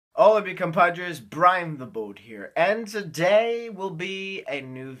Hola mi compadres, Brian the Boat here, and today will be a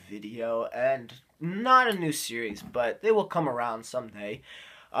new video, and not a new series, but they will come around someday.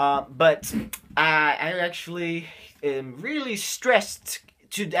 But I actually am really stressed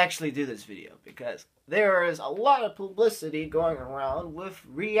to actually do this video, because there is a lot of publicity going around with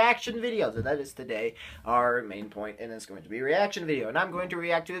reaction videos, and that is today our main point, and it's going to be a reaction video, and I'm going to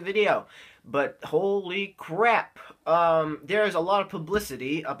react to a video. But holy crap, there's a lot of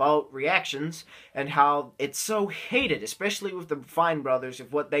publicity about reactions and how it's so hated, especially with the Fine Brothers,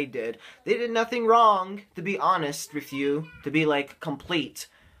 of what they did. They did nothing wrong, to be honest with you, to be like complete,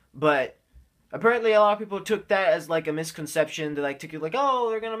 but apparently a lot of people took that as like a misconception. They took it like, oh,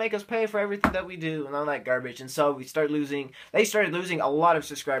 they're gonna make us pay for everything that we do and all that garbage. And so they started losing a lot of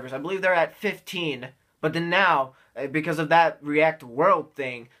subscribers. I believe they're at 15, but then now, because of that React World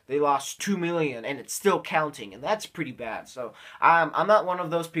thing, they lost 2 million, and it's still counting, and that's pretty bad. So I'm not one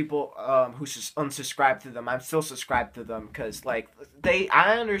of those people who unsubscribe to them. I'm still subscribed to them because like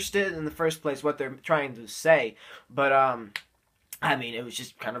I understood in the first place what they're trying to say, but I mean, it was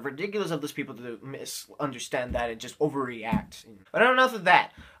just kind of ridiculous of those people to misunderstand that and just overreact. But enough of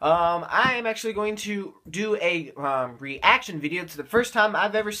that. I am actually going to do a reaction video. It's the first time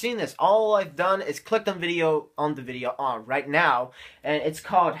I've ever seen this. All I've done is clicked on the video right now, and it's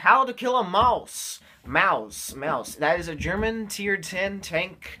called How to Kill a Mouse. Mouse. That is a German tier 10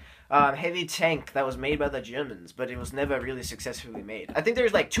 tank. Heavy tank that was made by the Germans, but it was never really successfully made. I think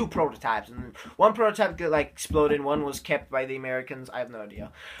there's like 2 prototypes, and one prototype got like exploded, one was kept by the Americans. I have no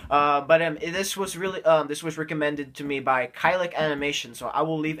idea. But this was really this was recommended to me by Kylec Animation, so I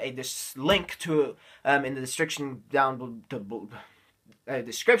will leave this link to in the description down below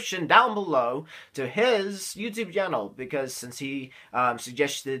to his YouTube channel, because since he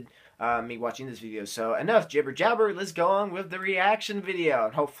suggested me watching this video. So enough jibber jabber, let's go on with the reaction video,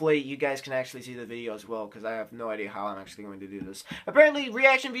 and hopefully you guys can actually see the video as well, because I have no idea how I'm actually going to do this. Apparently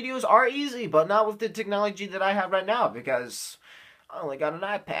reaction videos are easy, but not with the technology that I have right now, because I only got an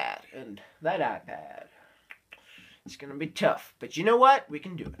iPad, and that iPad, it's gonna be tough. But you know what? We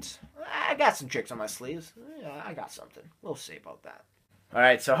can do it. I got some tricks on my sleeves. Yeah, I got something. We'll see about that.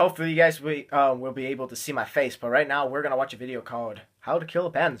 Alright, so hopefully you guys will be able to see my face, but right now we're going to watch a video called How to Kill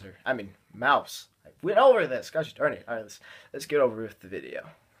a Mouse. I went over this, gosh darn it. Alright, let's get over with the video.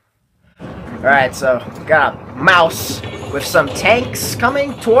 Alright, so we got a mouse with some tanks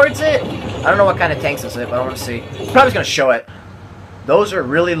coming towards it. I don't know what kind of tanks this is, but I want to see. It's probably going to show it. Those are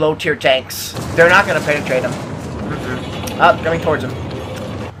really low tier tanks. They're not going to penetrate them. Oh, coming towards him.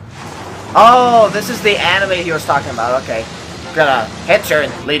 Oh, this is the anime he was talking about, okay. Got a hitcher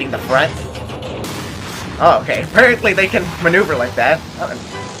leading the front. Oh, okay. Apparently they can maneuver like that.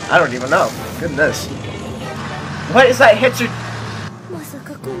 I don't even know. Goodness. What is that hitcher?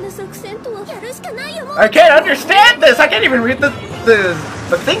 I can't understand this. I can't even read the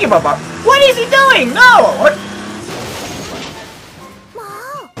thingy about. What is he doing? No. What?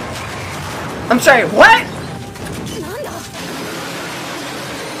 I'm sorry. What?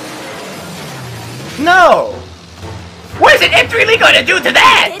 No. What is an M3 going to do to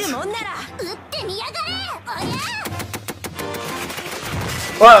that?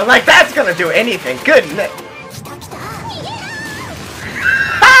 Well, like that's gonna do anything. Goodness.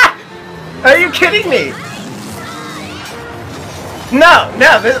 Are you kidding me? No,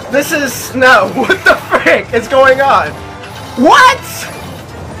 this is no. What the frick is going on? What?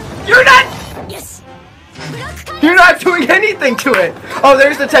 You're not doing anything to it. Oh,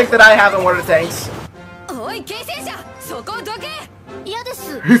 there's the tank that I have in one of the tanks.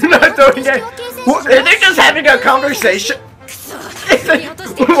 You're not doing it. They're just having a conversation.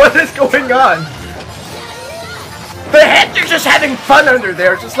 What is going on? The heads are just having fun under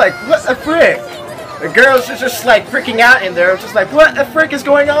there. Just like, what the frick? The girls are just like freaking out in there. Just like, what the frick is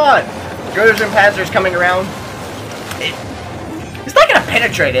going on? Girls and Panzers coming around. It's not gonna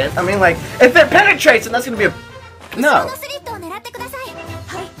penetrate it. I mean, like, if it penetrates, then that's gonna be a no.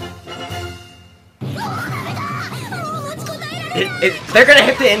 They're gonna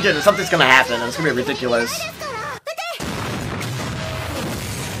hit the engine and something's gonna happen, and it's gonna be ridiculous.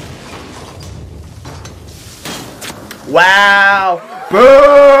 Wow!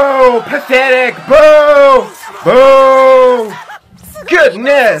 Boo! Pathetic! Boo! Boo!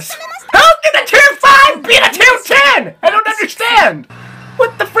 Goodness! How can a tier 5 beat a tier 10? I don't understand!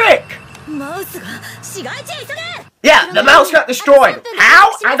 What the frick? Yeah, the mouse got destroyed.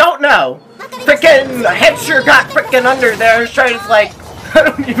 How? I don't know. Frickin' Hitcher got frickin' under there, trying to like, I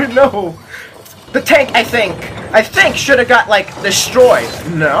don't even know. The tank, I think should have got like destroyed.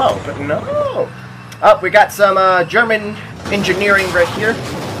 No, but no. Oh, we got some German engineering right here.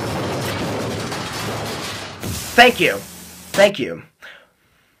 Thank you. Thank you.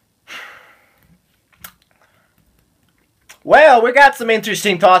 Well, we got some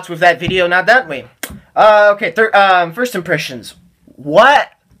interesting thoughts with that video, now don't we? Okay, first impressions.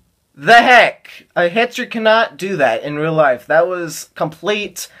 What the heck? A Hitcher cannot do that in real life. That was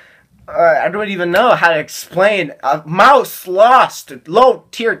complete... I don't even know how to explain. A mouse lost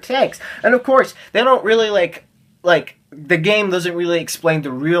low-tier tanks. And of course, they don't really, like, the game doesn't really explain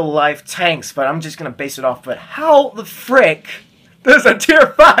the real-life tanks, but I'm just gonna base it off. But how the frick does a tier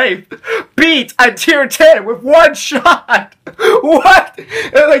 5 beat a tier 10 with one shot? What?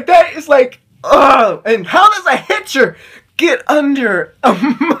 And like, that is like, ugh. And how does a Hitcher get under a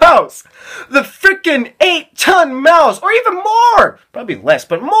mouse? The freaking 8-ton mouse, or even more, probably less,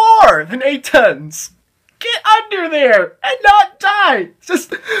 but more than 8 tons. Get under there and not die.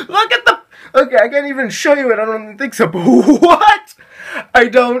 Just look at the, okay, I can't even show you it, I don't think so, but what? I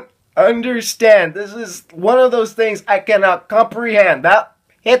don't understand. This is one of those things I cannot comprehend. That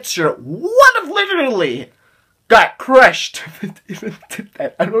Hitcher would have literally got crushed if it even did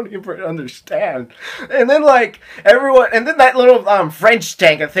that. I don't even understand. And then, like, everyone, and then that little French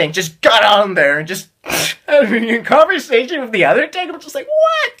tank thing just got on there and just having a conversation with the other tank. I'm just like,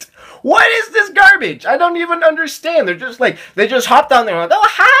 what? What is this garbage? I don't even understand. They're just like, they just hopped on there and like, oh,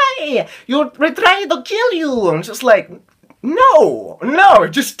 hi, we're trying to kill you. I'm just like, no,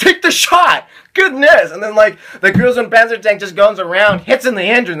 just take the shot. Goodness. And then, like, the Cruiser Panzer tank just goes around, hits in the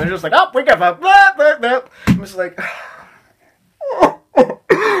engine. They're just like, oh, we got blah, blah, blah. I'm just like,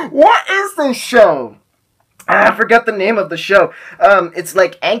 what is this show? I forgot the name of the show. It's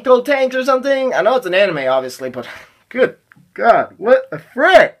like Ankle Tanks or something. I know it's an anime, obviously, but good God, what the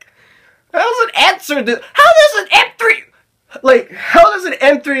frick? How does an answer how does an M3... Like, how does an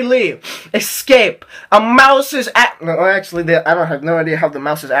M3 leave? Escape. A mouse's no, actually, I don't have no idea how the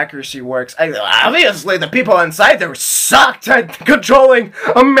mouse's accuracy works. Obviously, the people inside there sucked at controlling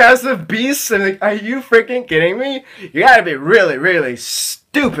a massive beast. And like, are you freaking kidding me? You gotta be really, really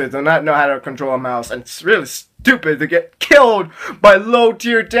stupid to not know how to control a mouse. And it's really stupid to get killed by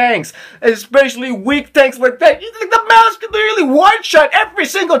low-tier tanks. Especially weak tanks like that. You think the mouse could literally one-shot every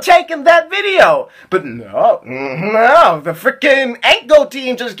single tank in that video. But no, the freaking Anko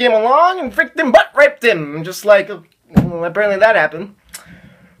team just came along and freaking butt-raped him. And just like, apparently that happened.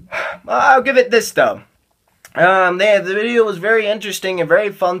 I'll give it this, though. The video was very interesting and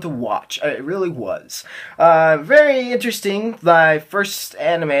very fun to watch. It really was. Very interesting. My first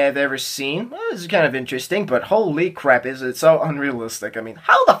anime I've ever seen. Well, this is kind of interesting, but holy crap, is it so unrealistic. I mean,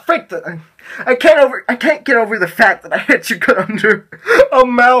 how the frick I can't get over the fact that I hit you good under a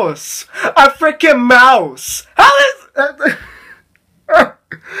mouse. A freaking mouse. How is I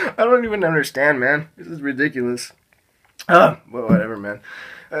don't even understand, man. This is ridiculous. Well, whatever, man.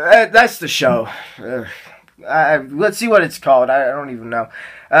 That's the show. Let's see what it's called. I don't even know.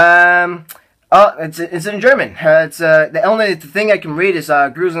 Oh, it's in German. It's the only thing I can read is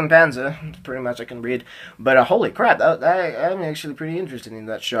Gruseln Panzer. Pretty much I can read. But holy crap, I'm actually pretty interested in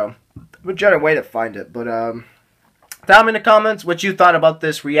that show. We'll try to wait to find it. But tell me in the comments what you thought about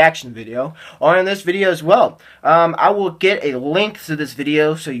this reaction video, or in this video as well. I will get a link to this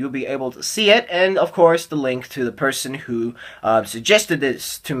video so you'll be able to see it, and of course the link to the person who suggested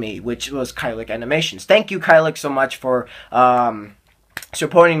this to me, which was kylec Animations. Thank you, kylec, so much for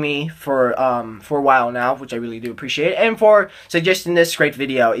supporting me for a while now, which I really do appreciate, and for suggesting this great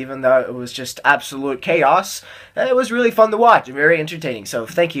video, even though it was just absolute chaos. It was really fun to watch and very entertaining, so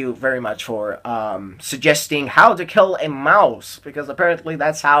thank you very much for suggesting how to kill a mouse, because apparently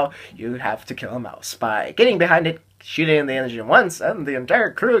that's how you have to kill a mouse, by getting behind it, shooting in the engine once, and the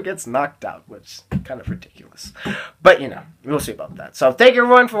entire crew gets knocked out, which is kind of ridiculous. But, you know, we'll see about that. So, thank you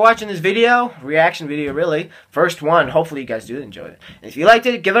everyone for watching this video. Reaction video, really. First one. Hopefully you guys do enjoy it. And if you liked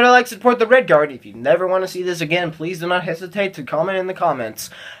it, give it a like, support the Red Guard. If you never want to see this again, please do not hesitate to comment in the comments.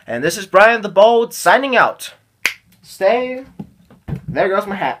 And this is Brian the Bold, signing out. Stay... There goes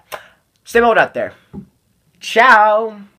my hat. Stay bold out there. Ciao!